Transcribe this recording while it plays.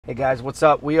Hey guys, what's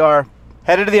up? We are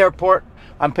headed to the airport.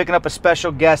 I'm picking up a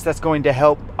special guest that's going to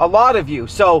help a lot of you.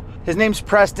 So his name's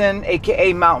Preston,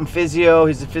 aka Mountain Physio.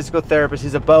 He's a physical therapist,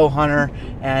 he's a bow hunter,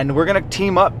 and we're gonna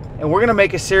team up and we're gonna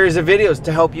make a series of videos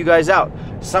to help you guys out.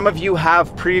 Some of you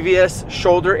have previous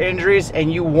shoulder injuries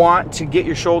and you want to get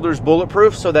your shoulders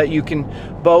bulletproof so that you can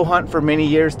bow hunt for many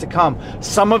years to come.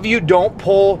 Some of you don't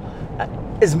pull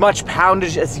as much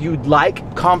poundage as you'd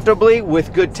like comfortably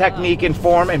with good technique and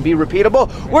form and be repeatable.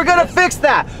 We're gonna fix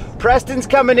that. Preston's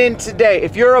coming in today.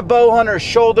 If you're a bow hunter,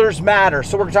 shoulders matter.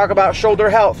 So we're gonna talk about shoulder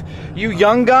health. You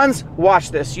young guns, watch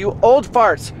this. You old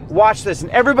farts, watch this. And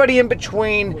everybody in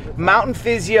between, Mountain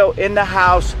Physio in the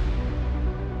house.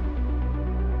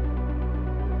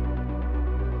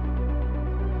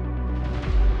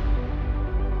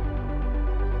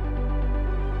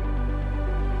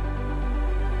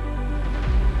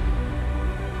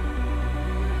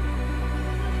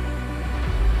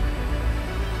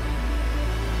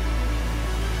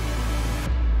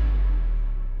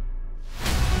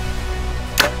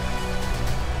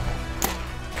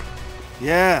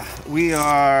 Yeah, we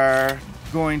are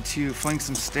going to fling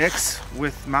some sticks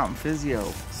with Mountain Physio.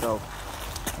 So,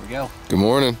 here we go. Good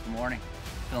morning. Good morning.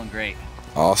 Feeling great.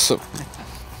 Awesome.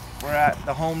 We're at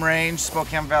the home range,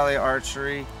 Spokane Valley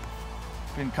Archery.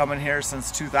 Been coming here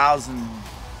since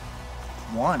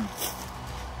 2001.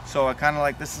 So I kind of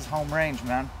like, this is home range,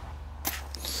 man.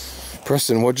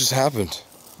 Preston, what just happened?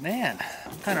 Man,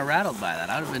 I'm kind of rattled by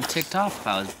that. I would have been ticked off if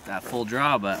I was at full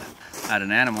draw, but I had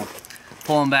an animal.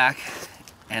 Pulling back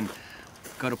and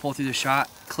go to pull through the shot,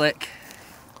 click,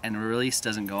 and the release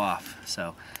doesn't go off.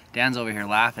 So Dan's over here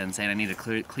laughing, saying I need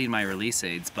to clean my release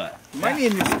aids, but You might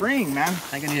need a new spring, man. I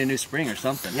think I need a new spring or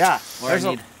something. Yeah. Or I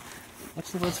need,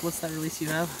 what's that release you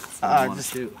have?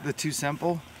 Just the Too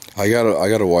Simple. I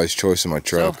got a wise choice in my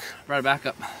truck. So, brought it back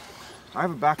up. I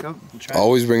have a backup.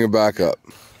 Always bring it back up.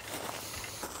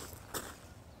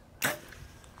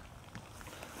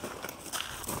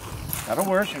 That'll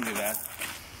work. Shouldn't do that.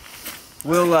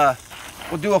 We'll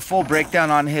do a full breakdown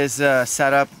on his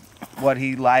setup, what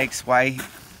he likes, why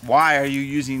are you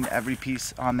using every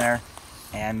piece on there,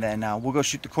 and then we'll go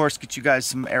shoot the course, get you guys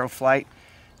some arrow flight.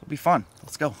 It'll be fun.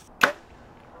 Let's go.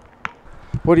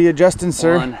 What are you adjusting,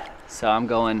 sir? So I'm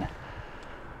going,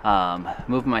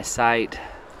 moving my sight.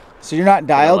 So you're not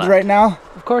dialed right now?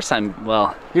 Of course I'm.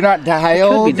 Well, you're not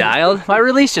dialed. Could be dialed. My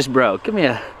release just broke. Give me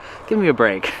a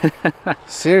break.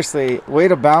 Seriously, way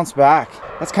to bounce back.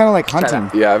 That's kind of like hunting.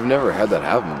 Yeah, I've never had that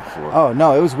happen before. Oh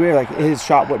no, it was weird. Like his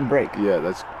shot wouldn't break. Yeah,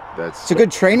 that's. It's a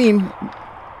good training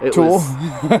tool.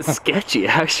 Was sketchy,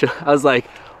 actually. I was like,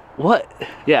 what?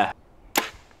 Yeah.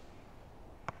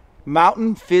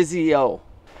 Mountain Physio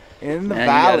in the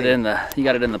valley. You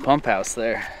got it in the pump house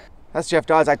there. That's Jeff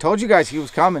Dodds. I told you guys he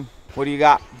was coming. What do you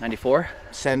got? 94.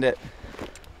 Send it.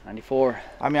 94.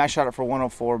 I mean, I shot it for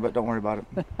 104, but don't worry about it.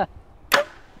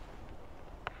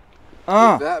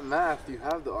 With that math, you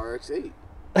have the RX-8.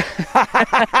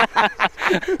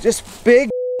 Just big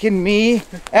f***ing me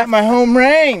at my home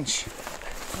range.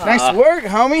 Nice work,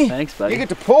 homie. Thanks, buddy. You get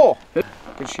to pull. Good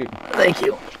shooting. Thank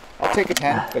you. I'll take a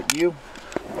 10, but you,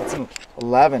 that's an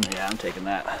 11. Yeah, I'm taking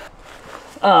that.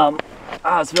 I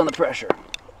was feeling the pressure.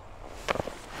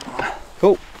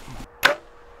 Cool.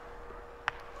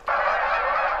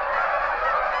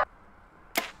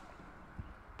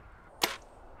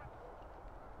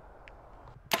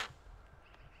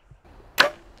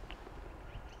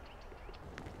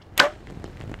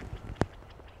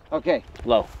 Okay.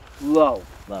 Low. Low.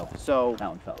 Low. So That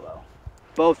one felt low.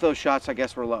 both those shots, I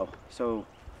guess, were low. So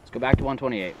Let's go back to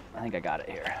 128. I think I got it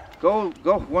here. go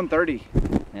 130.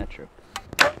 Yeah, true.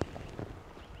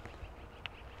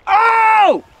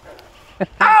 Oh!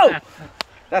 Oh!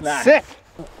 That's sick.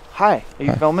 Hi, are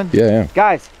you filming? Yeah.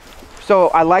 Guys, so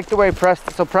I like the way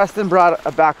Preston brought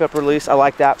a backup release. I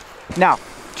like that. Now,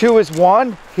 2 is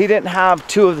 1. He didn't have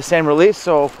 2 of the same release,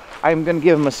 so I'm gonna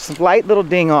give him a slight little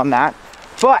ding on that.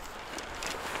 But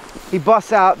he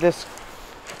busts out this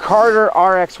Carter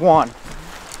RX1,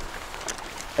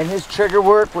 and his trigger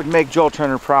work would make Joel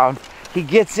Turner proud. He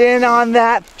gets in on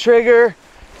that trigger.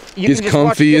 He's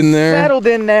comfy in there. Settled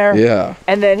in there. Yeah.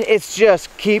 And then it's just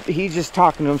he's just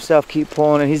talking to himself, keep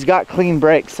pulling, and he's got clean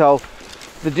brakes. So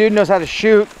the dude knows how to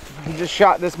shoot. He just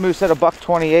shot this moose at a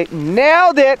 .28 and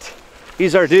nailed it.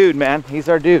 He's our dude, man. He's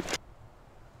our dude.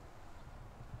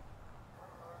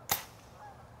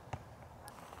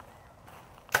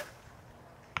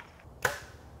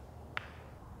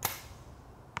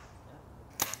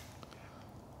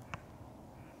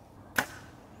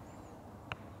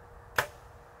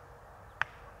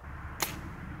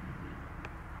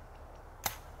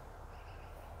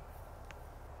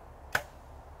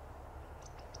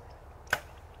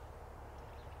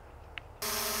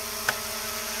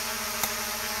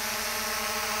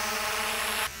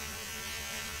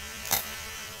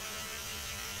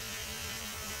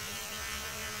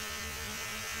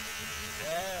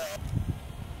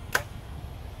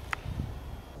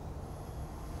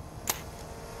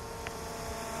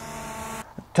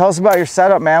 Tell us about your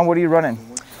setup, man. What are you running?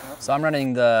 So I'm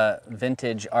running the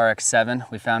vintage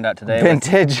RX-7. We found out today.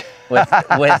 Vintage. With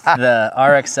the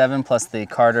RX-7 plus the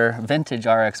Carter vintage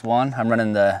RX-1. I'm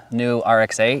running the new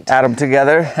RX-8. Add them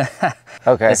together.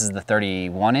 Okay. This is the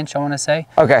 31 inch, I want to say.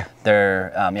 Okay.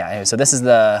 They're, yeah, so this is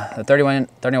the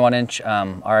 31 inch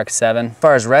RX-7. As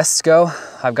far as rests go,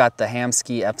 I've got the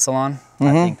Hamski Epsilon.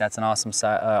 I think that's an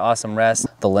awesome rest.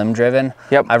 The limb driven.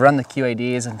 Yep. I've run the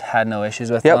QADs and had no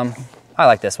issues with them. I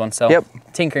like this one, so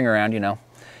tinkering around, you know.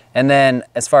 And then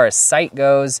as far as sight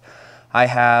goes, I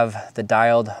have the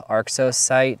dialed Arxos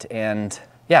sight, and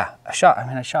yeah, I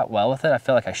shot well with it. I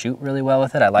feel like I shoot really well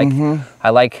with it. I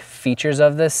like features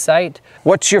of this sight.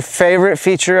 What's your favorite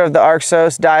feature of the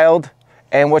Arxos dialed,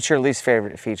 and what's your least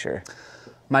favorite feature?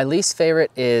 My least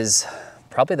favorite is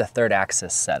probably the third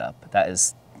axis setup. That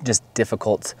is just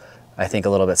difficult, I think a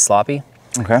little bit sloppy.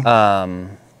 Okay.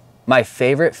 My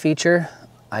favorite feature,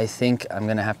 I think I'm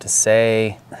gonna have to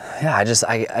say, yeah,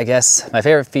 I guess my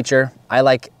favorite feature, I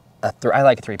like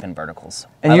 3-pin verticals.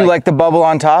 And you like the bubble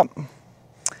on top?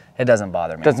 It doesn't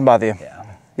bother me. Doesn't bother you?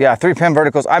 Yeah. Yeah, 3-pin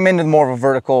verticals. I'm into more of a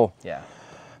vertical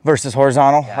versus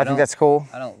horizontal. Yeah, I think that's cool.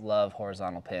 I don't love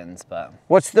horizontal pins, but.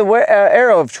 What's the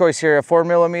arrow of choice here? A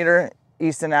 4mm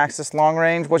Easton Axis long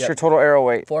range. What's your total arrow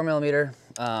weight?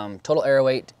 4mm. Total arrow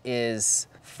weight is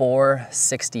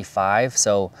 465.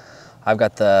 So I've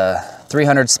got the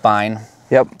 300 spine.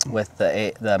 Yep. With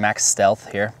the Max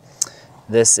Stealth here.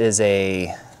 This is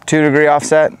a 2-degree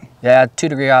offset. Yeah,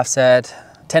 2-degree offset,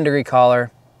 10-degree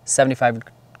collar, 75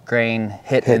 grain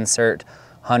hit insert,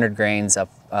 100 grains of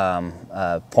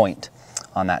point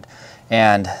on that.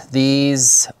 And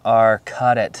these are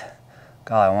cut at,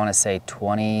 God, I want to say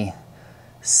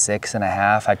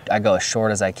 26.5. I go as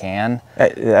short as I can.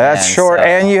 That's short,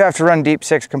 and you have to run deep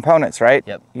 6 components, right?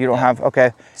 Yep. You don't have,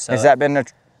 okay. So has that been a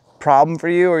problem for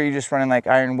you, or are you just running like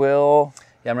iron wheel?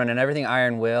 Yeah, I'm running everything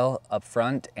iron wheel up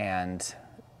front, and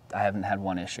I haven't had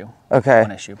one issue. Okay.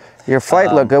 One issue. Your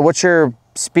flight look good. What's your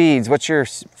speeds? What's your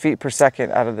feet per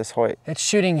second out of this Hoyt? It's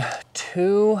shooting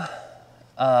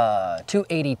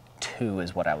 282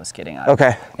 is what I was getting out of it.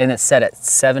 Okay. And it's set at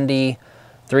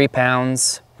 73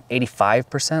 pounds,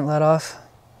 85% let off.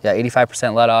 Yeah,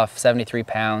 85% let off, 73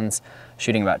 pounds,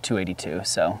 shooting about 282.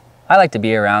 So I like to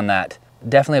be around that.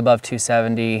 Definitely above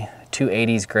 270.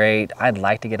 280 is great. I'd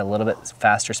like to get a little bit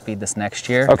faster speed this next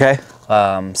year. Okay.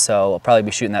 So I'll probably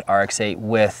be shooting that RX-8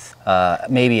 with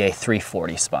maybe a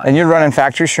 340 spine. And you're running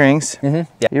factory strings. Yeah.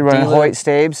 You're running Hoyt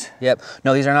stabs. Yep.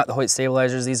 No, these are not the Hoyt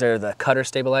stabilizers. These are the Cutter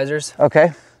stabilizers.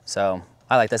 Okay. So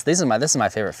I like this. This is my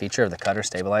favorite feature of the Cutter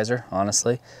stabilizer,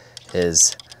 honestly,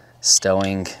 is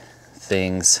stowing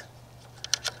things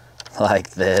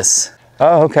like this.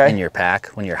 Oh, okay. In your pack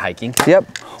when you're hiking.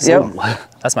 Yep. So,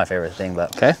 that's my favorite thing,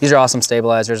 but these are awesome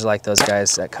stabilizers. I like those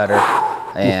guys at Cutter.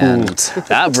 And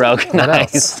that broke.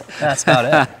 Nice. That's about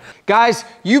it. Guys,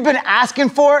 you've been asking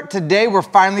for it. Today, we're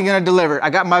finally gonna deliver. I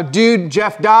got my dude,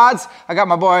 Jeff Dodds. I got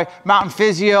my boy, Mountain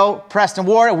Physio, Preston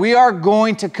Ward. We are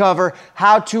going to cover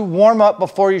how to warm up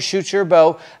before you shoot your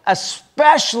bow,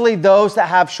 especially those that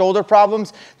have shoulder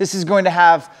problems. This is going to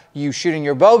have you shooting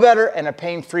your bow better and a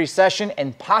pain-free session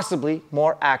and possibly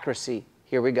more accuracy.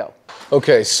 Here we go.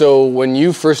 Okay, so when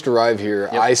you first arrived here,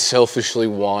 I selfishly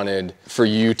wanted for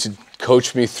you to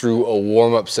coach me through a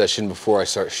warm-up session before I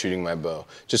start shooting my bow.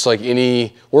 Just like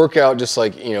any workout, just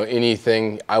like, you know,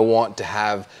 anything, I want to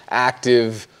have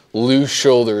active, loose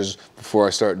shoulders before I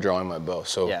start drawing my bow.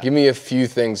 So give me a few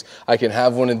things. I can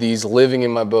have one of these living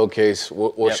in my bow case.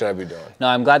 What should I be doing? No,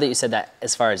 I'm glad that you said that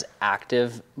as far as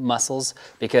active muscles,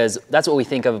 because that's what we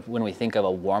think of when we think of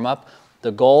a warm-up.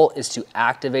 The goal is to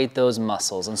activate those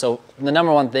muscles. And so the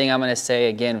number one thing I'm gonna say,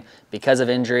 again, because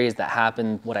of injuries that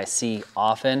happen, what I see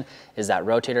often is that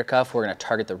rotator cuff. We're gonna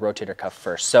target the rotator cuff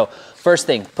first. So first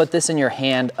thing, put this in your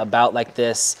hand about like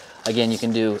this. Again, you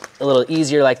can do a little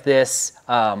easier like this,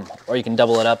 or you can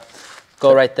double it up.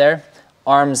 Go right there.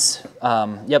 Arms,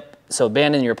 so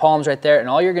band in your palms right there. And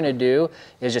all you're gonna do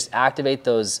is just activate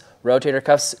those rotator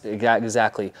cuffs,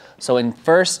 exactly. So in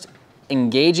first,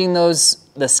 engaging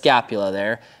the scapula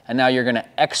there, and now you're gonna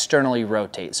externally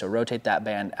rotate. So rotate that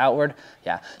band outward.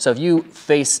 Yeah, so if you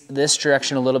face this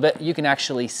direction a little bit, you can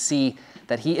actually see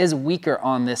that he is weaker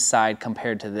on this side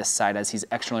compared to this side as he's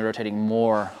externally rotating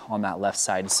more on that left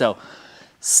side. So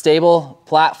stable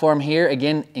platform here,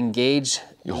 again, engage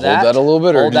You hold that a little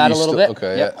bit, or hold that a little bit.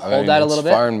 Okay, yep. yeah. Hold that a little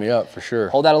bit. Firing me up for sure.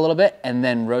 Hold that a little bit, and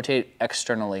then rotate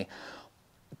externally.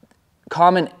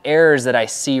 Common errors that I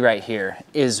see right here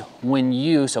is when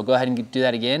you, so go ahead and do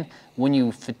that again. When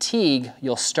you fatigue,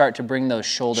 you'll start to bring those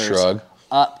shoulders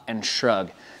up and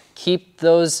shrug. Keep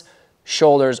those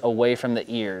shoulders away from the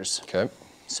ears. Okay.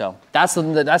 So that's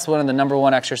one of the number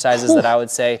one exercises that I would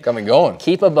say. Got me going.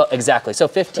 Keep a bow, exactly. So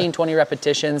 15, 20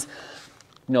 repetitions,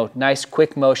 nice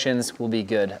quick motions will be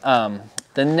good.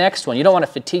 The next one, you don't want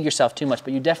to fatigue yourself too much,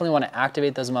 but you definitely want to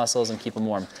activate those muscles and keep them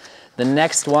warm. The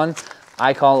next one,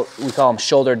 we call them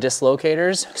shoulder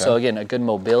dislocators. Okay. So again, a good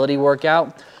mobility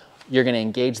workout. You're going to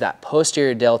engage that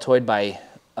posterior deltoid by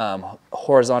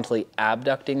horizontally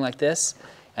abducting like this,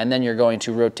 and then you're going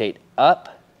to rotate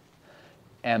up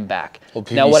and back. Well,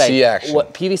 PVC action.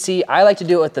 PVC, I like to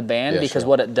do it with the band because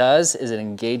what it does is it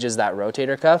engages that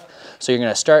rotator cuff. So you're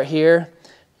going to start here,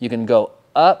 you can go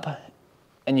up,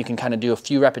 and you can kind of do a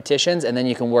few repetitions, and then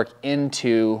you can work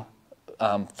into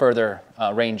further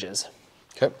ranges.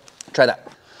 Okay. Try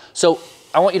that. So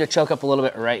I want you to choke up a little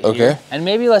bit right here. And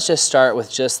maybe let's just start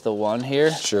with just the one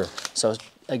here. Sure. So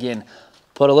again,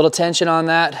 put a little tension on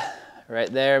that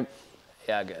right there.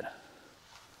 Yeah, good.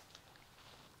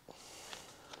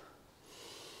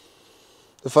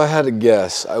 If I had to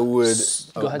guess, I would...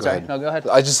 Go ahead, sorry. No, go ahead.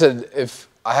 I just said if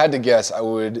I had to guess, I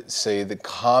would say the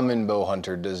common bow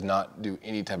hunter does not do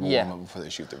any type of warm-up before they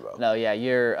shoot their bow. No, yeah,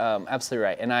 you're absolutely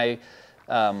right. And I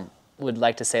would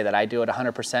like to say that I do it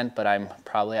 100%, but I'm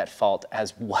probably at fault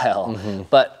as well.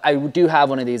 But I do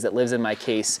have one of these that lives in my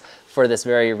case for this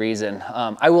very reason.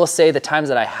 I will say the times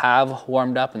that I have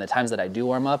warmed up and the times that I do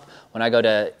warm up, when I go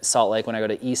to Salt Lake, when I go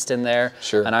to Easton there,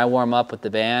 and I warm up with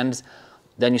the bands,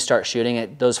 then you start shooting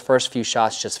it, those first few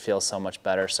shots just feel so much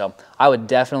better. So I would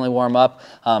definitely warm up.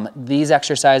 These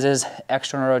exercises,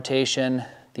 external rotation,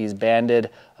 these banded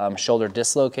shoulder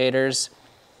dislocators,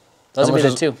 those would be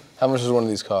the two. How much does one of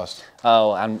these cost?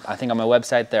 Oh, I think on my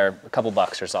website they're a couple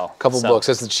bucks or so. Couple bucks,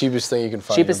 that's the cheapest thing you can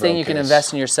find. Cheapest thing you can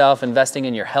invest in yourself, investing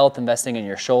in your health, investing in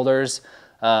your shoulders.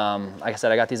 Like I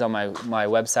said, I got these on my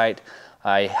website.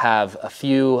 I have a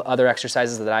few other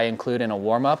exercises that I include in a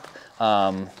warm-up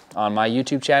on my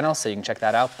YouTube channel, so you can check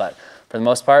that out. But for the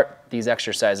most part, these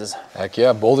exercises. Heck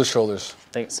yeah, boulder shoulders.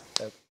 Thanks.